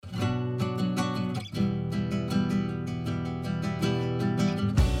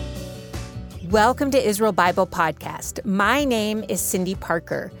Welcome to Israel Bible Podcast. My name is Cindy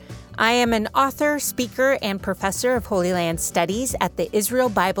Parker. I am an author, speaker, and professor of Holy Land Studies at the Israel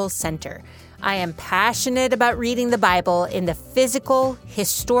Bible Center. I am passionate about reading the Bible in the physical,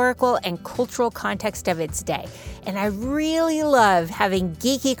 historical, and cultural context of its day. And I really love having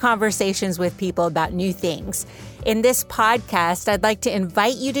geeky conversations with people about new things. In this podcast, I'd like to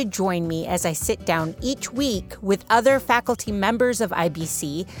invite you to join me as I sit down each week with other faculty members of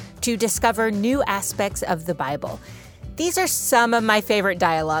IBC to discover new aspects of the Bible. These are some of my favorite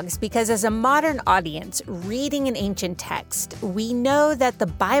dialogues because as a modern audience reading an ancient text, we know that the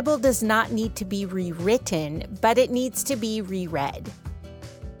Bible does not need to be rewritten, but it needs to be reread.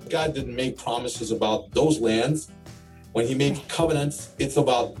 God didn't make promises about those lands. When he made covenants, it's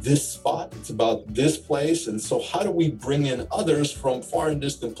about this spot, it's about this place. And so how do we bring in others from far and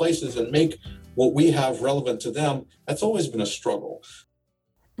distant places and make what we have relevant to them? That's always been a struggle.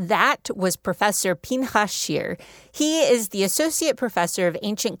 That was Professor Pinchas Shir. He is the Associate Professor of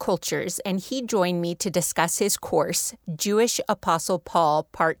Ancient Cultures, and he joined me to discuss his course, Jewish Apostle Paul,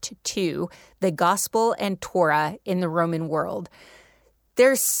 Part 2, The Gospel and Torah in the Roman World.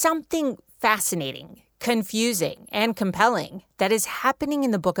 There's something fascinating, confusing, and compelling that is happening in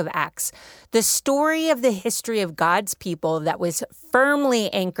the book of Acts. The story of the history of God's people that was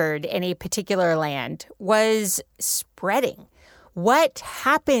firmly anchored in a particular land was spreading. What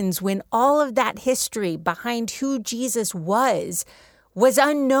happens when all of that history behind who Jesus was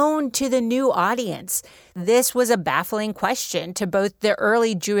unknown to the new audience? This was a baffling question to both the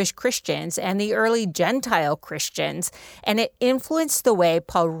early Jewish Christians and the early Gentile Christians, and it influenced the way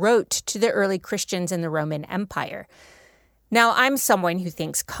Paul wrote to the early Christians in the Roman Empire. Now, I'm someone who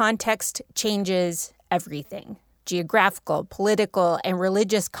thinks context changes everything. Geographical, political, and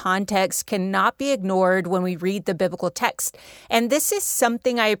religious context cannot be ignored when we read the biblical text. And this is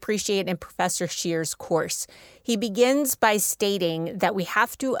something I appreciate in Professor Shir's course. He begins by stating that we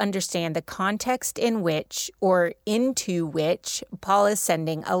have to understand the context in which or into which Paul is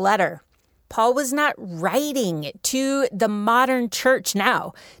sending a letter. Paul was not writing to the modern church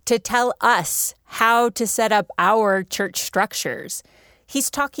now to tell us how to set up our church structures.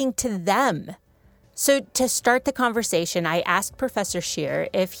 He's talking to them. So to start the conversation, I asked Professor Shir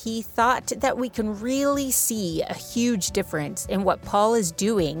if he thought that we can really see a huge difference in what Paul is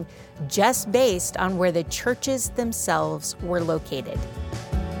doing just based on where the churches themselves were located.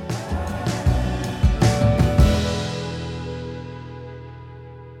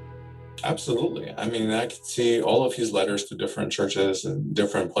 Absolutely. I mean, I could see all of his letters to different churches and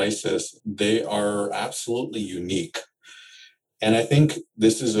different places. They are absolutely unique. And I think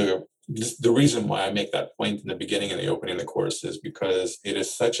this is the reason why I make that point in the beginning and the opening of the course is because it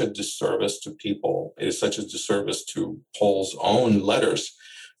is such a disservice to people. It is such a disservice to Paul's own letters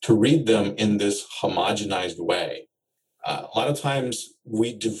to read them in this homogenized way. A lot of times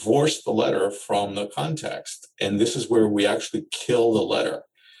we divorce the letter from the context, and this is where we actually kill the letter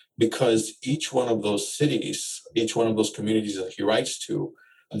because each one of those cities, each one of those communities that he writes to,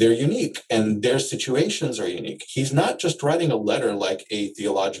 they're unique and their situations are unique. He's not just writing a letter like a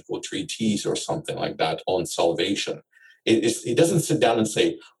theological treatise or something like that on salvation. He doesn't sit down and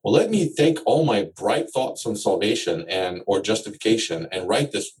say, well, let me take all my bright thoughts on salvation or justification and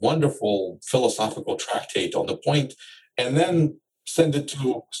write this wonderful philosophical tractate on the point and then send it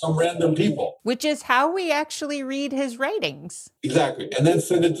to some random people. Which is how we actually read his writings. Exactly. And then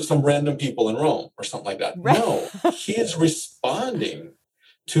send it to some random people in Rome or something like that. Right. No, he is responding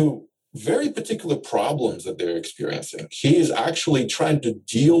to very particular problems that they're experiencing. He is actually trying to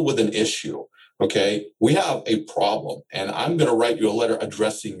deal with an issue. Okay, we have a problem, and I'm going to write you a letter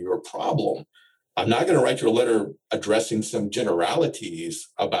addressing your problem. I'm not going to write you a letter addressing some generalities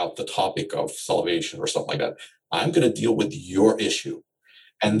about the topic of salvation or something like that. I'm going to deal with your issue.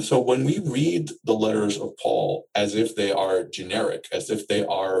 And so when we read the letters of Paul as if they are generic, as if they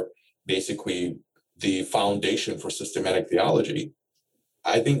are basically the foundation for systematic theology,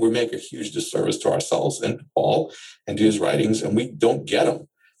 I think we make a huge disservice to ourselves and to Paul and to his writings, and we don't get them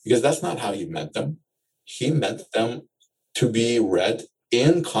because that's not how he meant them. He meant them to be read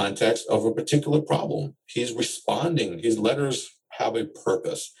in context of a particular problem. He's responding. His letters have a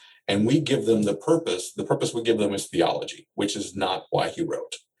purpose, and we give them the purpose. The purpose we give them is theology, which is not why he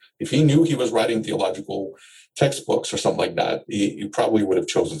wrote. If he knew he was writing theological textbooks or something like that, he probably would have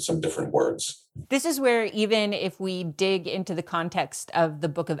chosen some different words. This is where even if we dig into the context of the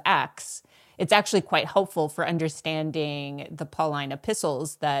book of Acts, it's actually quite helpful for understanding the Pauline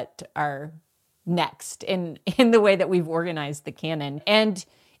epistles that are next in the way that we've organized the canon. And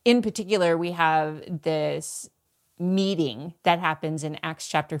in particular, we have this meeting that happens in Acts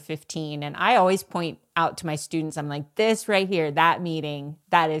chapter 15. And I always point out to my students, I'm like, this right here, that meeting,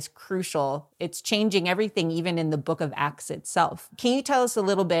 that is crucial. It's changing everything, even in the book of Acts itself. Can you tell us a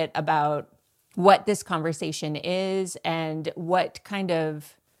little bit about what this conversation is and what kind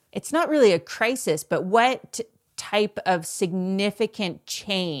of, it's not really a crisis, but what type of significant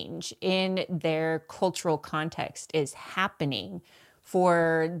change in their cultural context is happening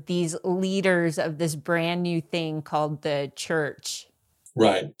for these leaders of this brand new thing called the church?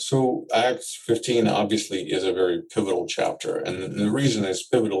 Right. So Acts 15 obviously is a very pivotal chapter. And the reason it's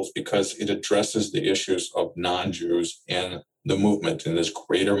pivotal is because it addresses the issues of non-Jews in the movement, in this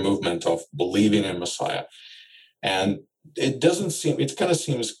greater movement of believing in Messiah. And it kind of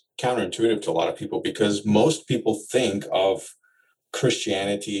seems counterintuitive to a lot of people, because most people think of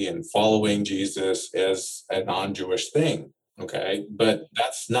Christianity and following Jesus as a non-Jewish thing. Okay, but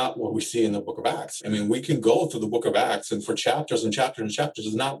that's not what we see in the book of Acts. I mean, we can go through the book of Acts, and for chapters and chapters and chapters,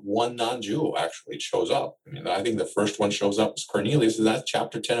 there's not one non-Jew actually shows up. I mean, I think the first one shows up is Cornelius, and that's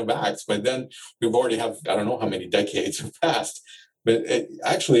chapter 10 of Acts. But then we've already have, I don't know how many decades have passed. But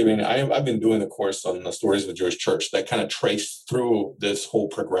actually, I mean, I've been doing a course on the stories of the Jewish church that kind of trace through this whole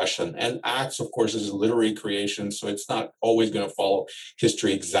progression. And Acts, of course, is a literary creation, so it's not always going to follow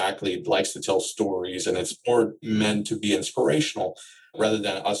history exactly. It likes to tell stories, and it's more meant to be inspirational rather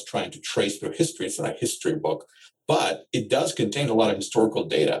than us trying to trace through history. It's not a history book, but it does contain a lot of historical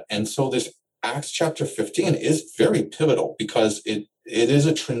data. And so this Acts chapter 15 is very pivotal, because it is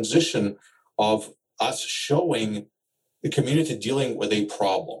a transition of us showing the community dealing with a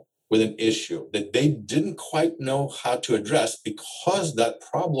problem, with an issue that they didn't quite know how to address, because that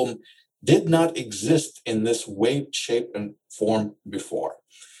problem did not exist in this way, shape, and form before.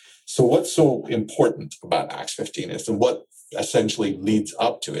 So what's so important about Acts 15 is, and what essentially leads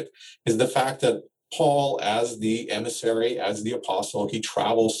up to it, is the fact that Paul, as the emissary, as the apostle, he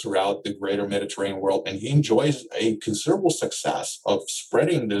travels throughout the greater Mediterranean world, and he enjoys a considerable success of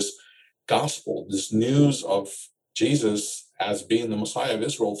spreading this gospel, this news of Jesus as being the Messiah of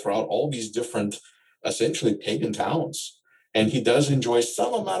Israel throughout all these different, essentially pagan towns. And he does enjoy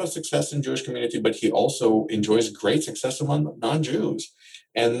some amount of success in Jewish community, but he also enjoys great success among non-Jews.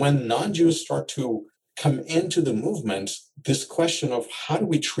 And when non-Jews start to come into the movement, this question of how do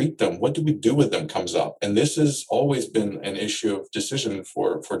we treat them, what do we do with them, comes up. And this has always been an issue of decision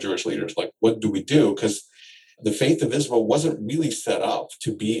for Jewish leaders. Like, what do we do? Because the faith of Israel wasn't really set up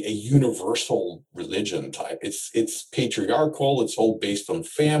to be a universal religion type. It's patriarchal. It's all based on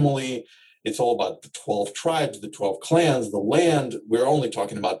family. It's all about the 12 tribes, the 12 clans, the land. We're only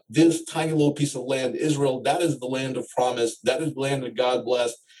talking about this tiny little piece of land, Israel. That is the land of promise. That is the land that God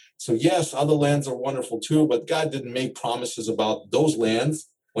blessed. So yes, other lands are wonderful too, but God didn't make promises about those lands.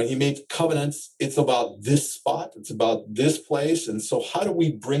 When he made covenants, it's about this spot, it's about this place. And so how do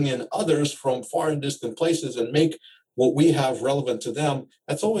we bring in others from far and distant places and make what we have relevant to them?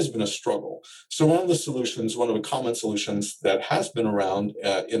 That's always been a struggle. So one of the common solutions that has been around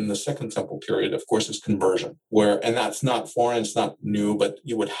in the Second Temple period, of course, is conversion, and that's not foreign, it's not new, but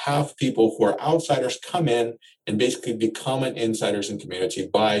you would have people who are outsiders come in and basically become an insiders in community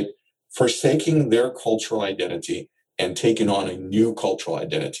by forsaking their cultural identity and taking on a new cultural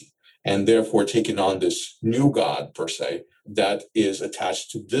identity, and therefore taking on this new God, per se, that is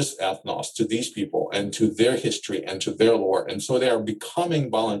attached to this ethnos, to these people, and to their history and to their lore. And so they are becoming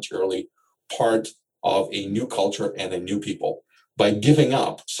voluntarily part of a new culture and a new people by giving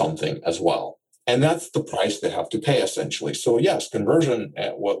up something as well. And that's the price they have to pay, essentially. So yes, conversion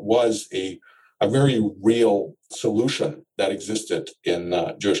was a very real solution that existed in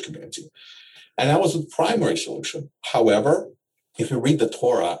Jewish community. And that was the primary solution. However, if you read the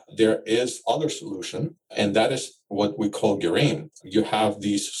Torah, there is other solution, and that is what we call Gerim. You have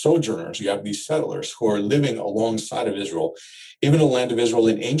these sojourners, you have these settlers who are living alongside of Israel, even the land of Israel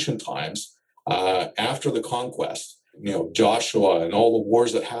in ancient times, after the conquest, Joshua and all the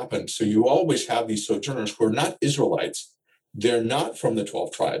wars that happened. So you always have these sojourners who are not Israelites. They're not from the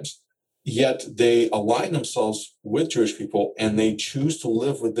 12 tribes. Yet they align themselves with Jewish people, and they choose to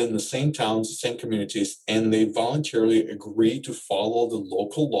live within the same towns, the same communities, and they voluntarily agree to follow the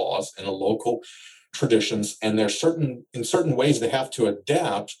local laws and the local traditions. And in certain ways they have to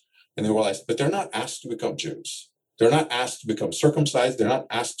adapt, and they realize, but they're not asked to become Jews. They're not asked to become circumcised. They're not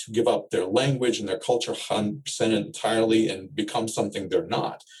asked to give up their language and their culture 100% entirely and become something they're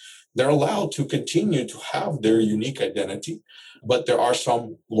not. They're allowed to continue to have their unique identity, but there are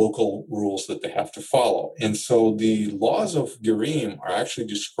some local rules that they have to follow. And so the laws of Gerim are actually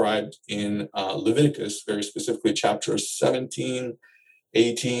described in Leviticus, very specifically chapters 17,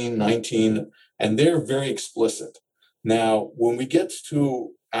 18, 19, and they're very explicit. Now, when we get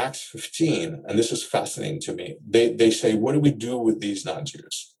to Acts 15, and this is fascinating to me, they say, what do we do with these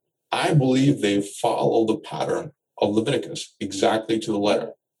non-Jews? I believe they follow the pattern of Leviticus exactly to the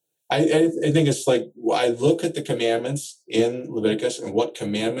letter. I think it's like, I look at the commandments in Leviticus and what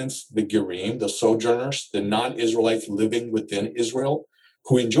commandments the Gerim, the sojourners, the non-Israelites living within Israel,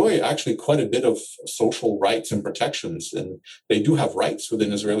 who enjoy actually quite a bit of social rights and protections. And they do have rights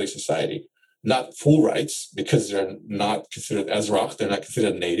within Israeli society, not full rights because they're not considered Ezrach, they're not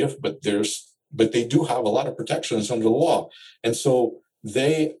considered native, but they do have a lot of protections under the law. And so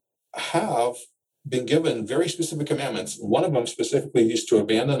they have been given very specific commandments. One of them specifically is to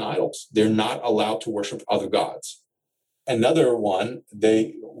abandon idols. They're not allowed to worship other gods. Another one,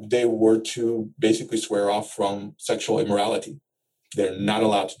 they were to basically swear off from sexual immorality. They're not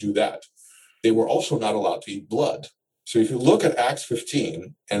allowed to do that. They were also not allowed to eat blood. So if you look at Acts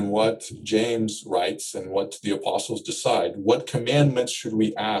 15 and what James writes and what the apostles decide, what commandments should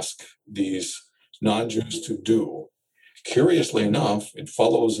we ask these non-Jews to do? Curiously enough, it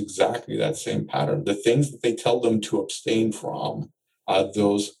follows exactly that same pattern. The things that they tell them to abstain from are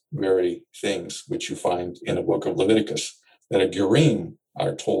those very things which you find in the book of Leviticus that a Gerim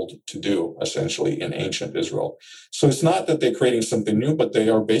are told to do, essentially, in ancient Israel. So it's not that they're creating something new, but they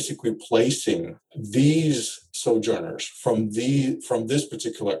are basically placing these sojourners from this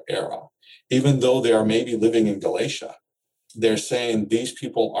particular era, even though they are maybe living in Galatia. They're saying these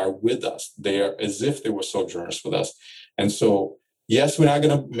people are with us. They are as if they were sojourners with us. And so, yes, we're not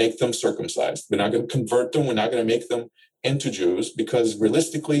going to make them circumcised. We're not going to convert them. We're not going to make them into Jews because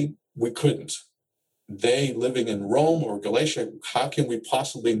realistically, we couldn't. They living in Rome or Galatia, how can we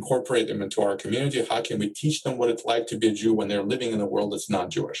possibly incorporate them into our community? How can we teach them what it's like to be a Jew when they're living in a world that's not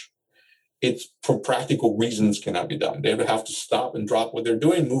Jewish? It's for practical reasons cannot be done. They would have to stop and drop what they're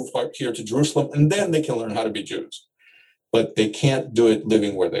doing, move here to Jerusalem, and then they can learn how to be Jews. But they can't do it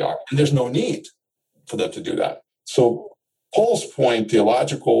living where they are. And there's no need for them to do that. So Paul's point,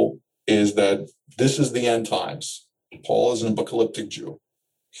 theological, is that this is the end times. Paul is an apocalyptic Jew.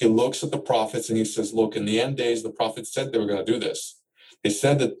 He looks at the prophets and he says, look, in the end days, the prophets said they were going to do this. They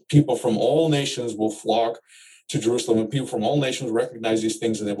said that people from all nations will flock to Jerusalem and people from all nations recognize these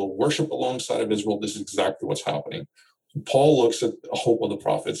things and they will worship alongside of Israel. This is exactly what's happening. Paul looks at the hope of the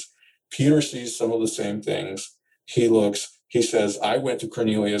prophets. Peter sees some of the same things. He says, I went to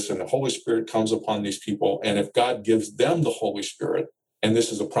Cornelius and the Holy Spirit comes upon these people. And if God gives them the Holy Spirit, and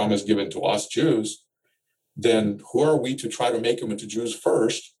this is a promise given to us Jews, then who are we to try to make them into Jews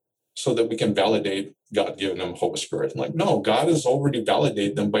first so that we can validate God giving them Holy Spirit? Like, no, God has already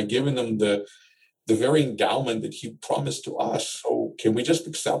validated them by giving them the very endowment that he promised to us. So can we just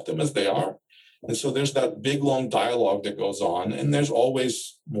accept them as they are? And so there's that big, long dialogue that goes on. And there's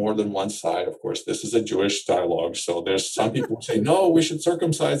always more than one side. Of course, this is a Jewish dialogue. So there's some people who say, no, we should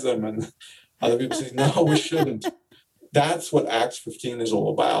circumcise them. And other people say, no, we shouldn't. That's what Acts 15 is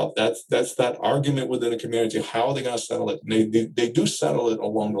all about. That's that argument within a community. How are they going to settle it? And they do settle it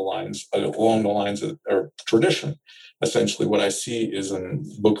along the lines of or tradition. Essentially, what I see is in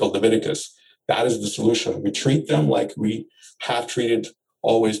the book of Leviticus. That is the solution. We treat them like we have treated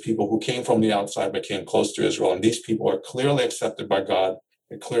always people who came from the outside but came close to Israel. And these people are clearly accepted by God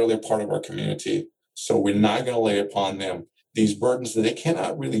and clearly a part of our community. So we're not going to lay upon them these burdens that they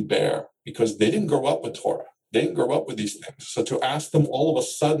cannot really bear because they didn't grow up with Torah. They didn't grow up with these things. So to ask them all of a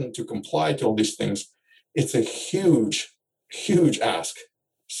sudden to comply to all these things, it's a huge, huge ask.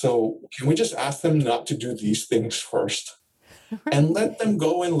 So can we just ask them not to do these things first? And let them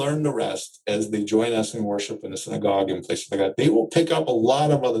go and learn the rest as they join us in worship in the synagogue and places like that. They will pick up a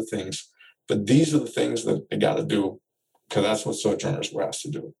lot of other things, but these are the things that they got to do because that's what sojourners were asked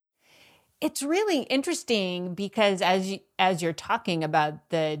to do. It's really interesting because as you're talking about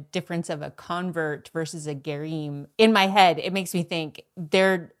the difference of a convert versus a gerim, in my head, it makes me think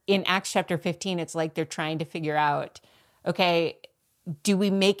they're in Acts chapter 15. It's like they're trying to figure out, okay, do we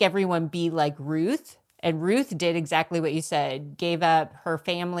make everyone be like Ruth? And Ruth did exactly what you said, gave up her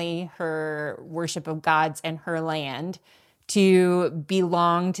family, her worship of gods, and her land to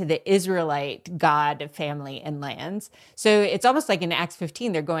belong to the Israelite God, family, and lands. So it's almost like in Acts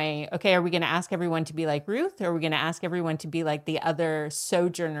 15, they're going, okay, are we going to ask everyone to be like Ruth? Or are we going to ask everyone to be like the other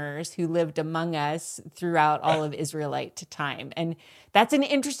sojourners who lived among us throughout all of Israelite time? And that's an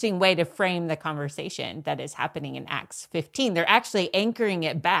interesting way to frame the conversation that is happening in Acts 15. They're actually anchoring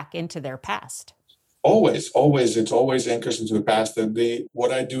it back into their past. Always, it's always anchors into the past.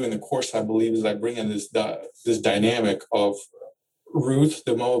 What I do in the course, I believe, is I bring in this dynamic of Ruth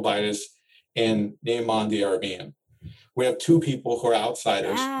the Moabitess and Naaman the Aramean. We have two people who are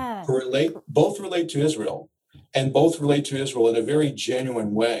outsiders who both relate to Israel, and both relate to Israel in a very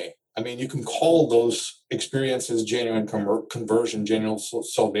genuine way. I mean, you can call those experiences genuine conversion, genuine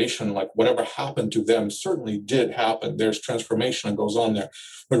salvation, like whatever happened to them certainly did happen. There's transformation that goes on there.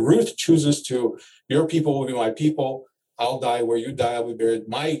 But Ruth chooses to, your people will be my people. I'll die where you die, I'll be buried.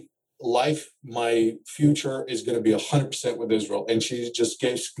 My life, my future is going to be 100% with Israel. And she just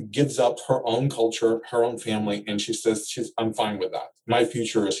gives up her own culture, her own family. And she says, I'm fine with that. My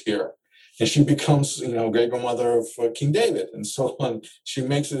future is here. And she becomes, great grandmother of King David and so on. She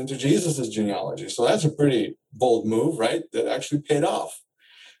makes it into Jesus's genealogy. So that's a pretty bold move, right? That actually paid off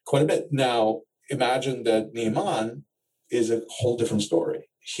quite a bit. Now, imagine that Naaman is a whole different story.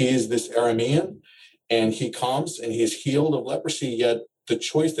 He is this Aramean, and he comes and he is healed of leprosy, yet the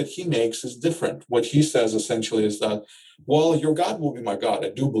choice that he makes is different. What he says essentially is that, well, your God will be my God. I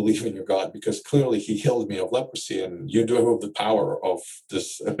do believe in your God because clearly he healed me of leprosy and you do have the power of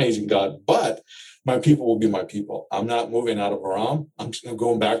this amazing God, but my people will be my people. I'm not moving out of Aram. I'm just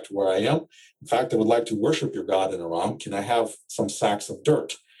going back to where I am. In fact, I would like to worship your God in Aram. Can I have some sacks of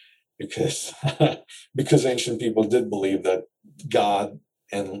dirt? Because ancient people did believe that God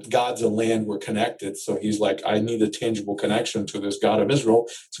and gods and land were connected. So he's like, I need a tangible connection to this God of Israel.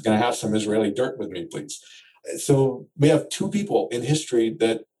 So can I have some Israeli dirt with me, please? So we have two people in history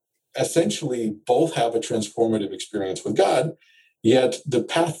that essentially both have a transformative experience with God, yet the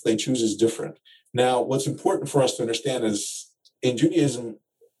path they choose is different. Now, what's important for us to understand is in Judaism,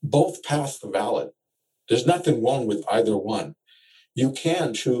 both paths are valid. There's nothing wrong with either one. You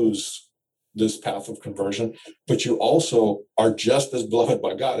can choose this path of conversion, but you also are just as beloved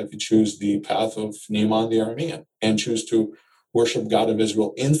by God if you choose the path of Naaman the Aramean and choose to worship God of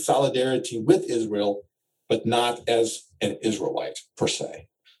Israel in solidarity with Israel, but not as an Israelite per se.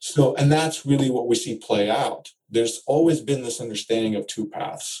 So, and that's really what we see play out. There's always been this understanding of two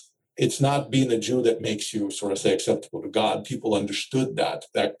paths. It's not being a Jew that makes you sort of say acceptable to God. People understood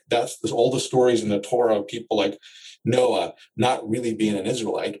that's all the stories in the Torah of people like Noah not really being an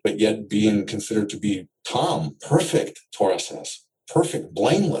Israelite, but yet being considered to be perfect, Torah says, perfect,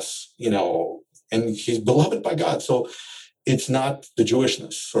 blameless, and he's beloved by God. So it's not the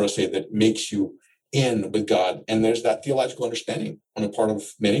Jewishness, sort of say, that makes you in with God. And there's that theological understanding on the part of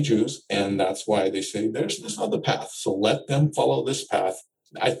many Jews. And that's why they say there's this other path. So let them follow this path.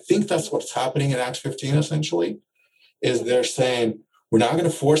 I think that's what's happening in Acts 15, essentially, is they're saying, we're not going to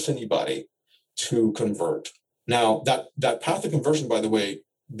force anybody to convert. Now, that path of conversion, by the way,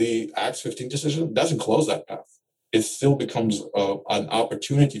 the Acts 15 decision doesn't close that path. It still becomes an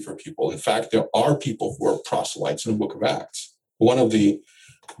opportunity for people. In fact, there are people who are proselytes in the book of Acts. One of the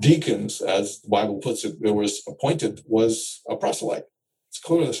deacons, as the Bible puts it, that was appointed was a proselyte. It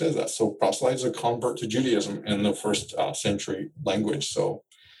clearly says that. So proselyte is a convert to Judaism in the first century language. So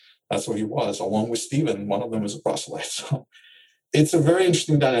that's what he was, along with Stephen. One of them is a proselyte. So it's a very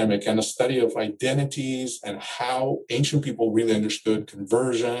interesting dynamic and a study of identities and how ancient people really understood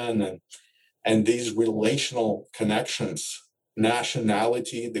conversion and these relational connections,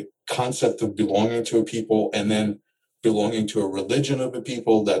 nationality, the concept of belonging to a people, and then belonging to a religion of a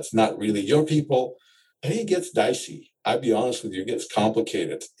people that's not really your people. And it gets dicey. I'll be honest with you, it gets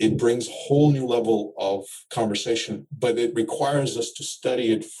complicated. It brings a whole new level of conversation, but it requires us to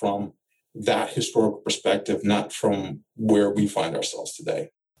study it from that historical perspective, not from where we find ourselves today.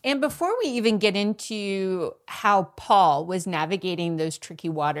 And before we even get into how Paul was navigating those tricky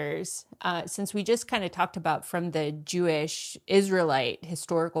waters, since we just kind of talked about from the Jewish Israelite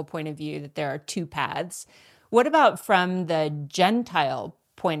historical point of view that there are two paths, what about from the Gentile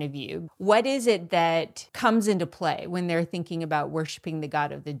point of view? What is it that comes into play when they're thinking about worshiping the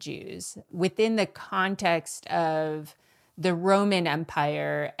God of the Jews within the context of the Roman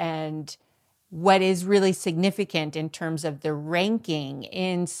Empire and what is really significant in terms of the ranking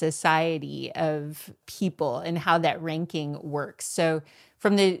in society of people and how that ranking works? So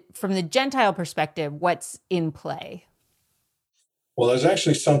from the Gentile perspective, what's in play? Well, there's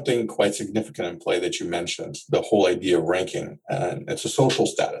actually something quite significant in play that you mentioned, the whole idea of ranking, and it's a social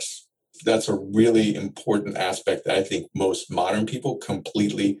status. That's a really important aspect that I think most modern people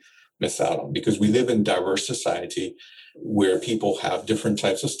completely miss out on, because we live in diverse society where people have different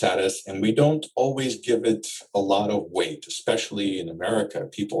types of status, and we don't always give it a lot of weight, especially in America.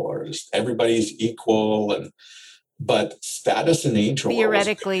 People are just, everybody's equal, but status in ancient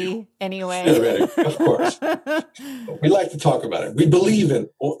theoretically, anyway. Theoretically, of course. We like to talk about it. We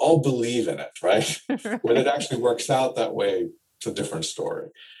all believe in it, right? When it actually works out that way, it's a different story.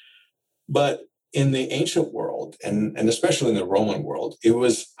 But in the ancient world, and especially in the Roman world, it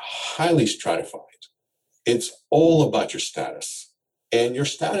was highly stratified. It's all about your status. And your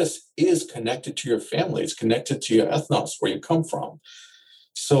status is connected to your family. It's connected to your ethnos, where you come from.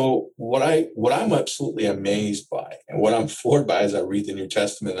 So what I'm absolutely amazed by, and what I'm floored by as I read the New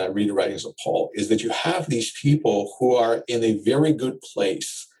Testament and I read the writings of Paul, is that you have these people who are in a very good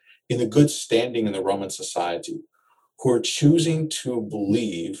place, in a good standing in the Roman society, who are choosing to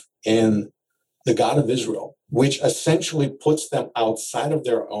believe in the God of Israel, which essentially puts them outside of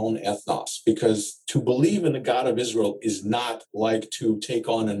their own ethnos, because to believe in the God of Israel is not like to take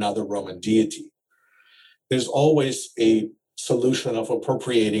on another Roman deity. There's always a solution of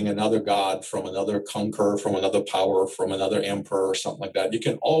appropriating another God from another conqueror, from another power, from another emperor, or something like that. You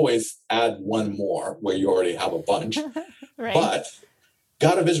can always add one more where you already have a bunch. Right. But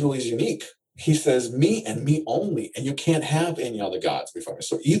God of Israel is unique. He says, me and me only, and you can't have any other gods before me.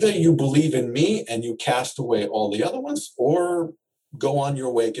 So either you believe in me and you cast away all the other ones, or go on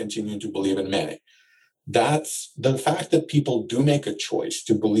your way continuing to believe in me. That's the fact that people do make a choice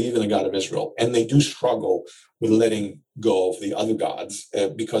to believe in the God of Israel, and they do struggle with letting go of the other gods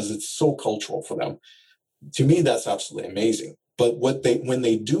because it's so cultural for them. To me, that's absolutely amazing. But when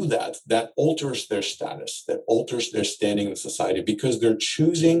they do that, that alters their status, that alters their standing in society, because they're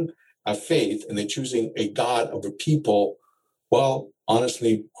choosing a faith and they're choosing a God of a people, well,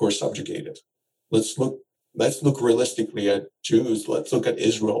 honestly, who are subjugated. Let's look realistically at Jews. Let's look at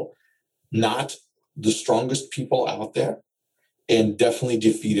Israel, not the strongest people out there, and definitely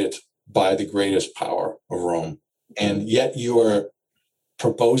defeated by the greatest power of Rome. And yet you are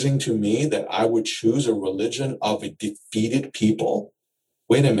proposing to me that I would choose a religion of a defeated people?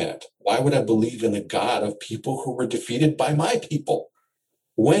 Wait a minute. Why would I believe in the God of people who were defeated by my people?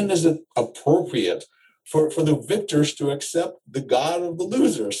 When is it appropriate for the victors to accept the God of the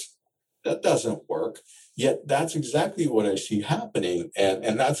losers? That doesn't work. Yet that's exactly what I see happening.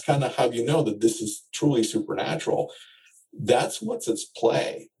 And that's kind of how you know that this is truly supernatural. That's what's at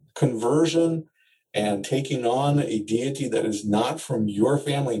play. Conversion and taking on a deity that is not from your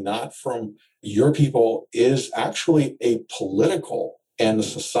family, not from your people, is actually a political and a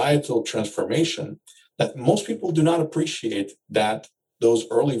societal transformation that most people do not appreciate, that those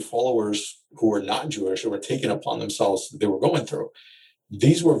early followers who were not Jewish, who were taking upon themselves, they were going through.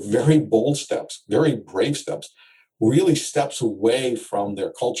 These were very bold steps, very brave steps, really steps away from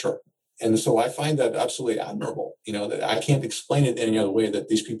their culture. And so I find that absolutely admirable. That I can't explain it any other way, that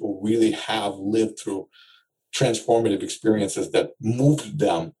these people really have lived through transformative experiences that moved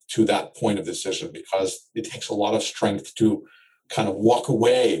them to that point of decision, because it takes a lot of strength to kind of walk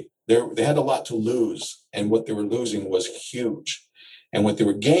away. They had a lot to lose, and what they were losing was huge. And what they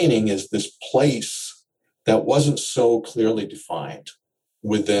were gaining is this place that wasn't so clearly defined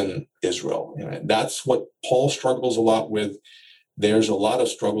within Israel. That's what Paul struggles a lot with. There's a lot of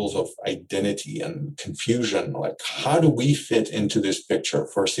struggles of identity and confusion. Like, how do we fit into this picture?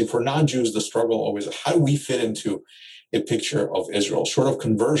 For non-Jews, the struggle always is, how do we fit into a picture of Israel? Short of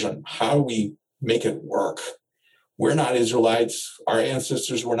conversion, how do we make it work? We're not Israelites. Our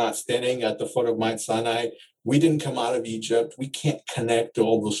ancestors were not standing at the foot of Mount Sinai. We didn't come out of Egypt. We can't connect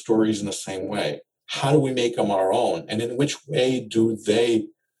all those stories in the same way. How do we make them our own? And in which way do they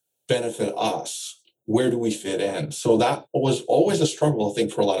benefit us? Where do we fit in? So that was always a struggle, I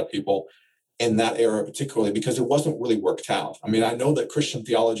think, for a lot of people in that era, particularly because it wasn't really worked out. I mean, I know that Christian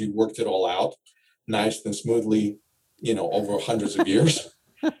theology worked it all out nice and smoothly, over hundreds of years.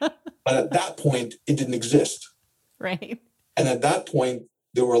 But at that point, it didn't exist. Right. And at that point,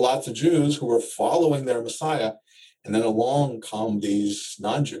 there were lots of Jews who were following their Messiah. And then along come these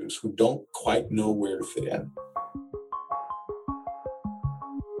non-Jews who don't quite know where to fit in.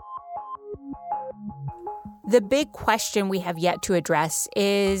 The big question we have yet to address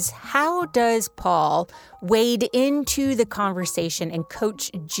is, how does Paul wade into the conversation and coach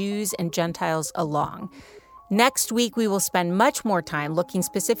Jews and Gentiles along? Next week, we will spend much more time looking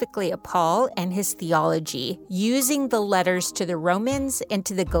specifically at Paul and his theology, using the letters to the Romans and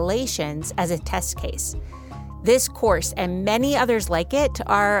to the Galatians as a test case. This course and many others like it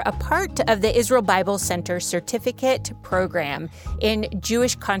are a part of the Israel Bible Center certificate program in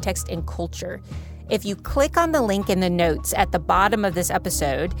Jewish context and culture. If you click on the link in the notes at the bottom of this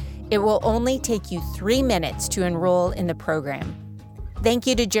episode, it will only take you 3 minutes to enroll in the program. Thank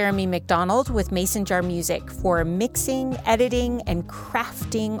you to Jeremy McDonald with Mason Jar Music for mixing, editing, and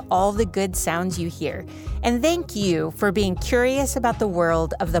crafting all the good sounds you hear. And thank you for being curious about the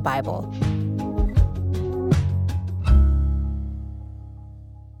world of the Bible.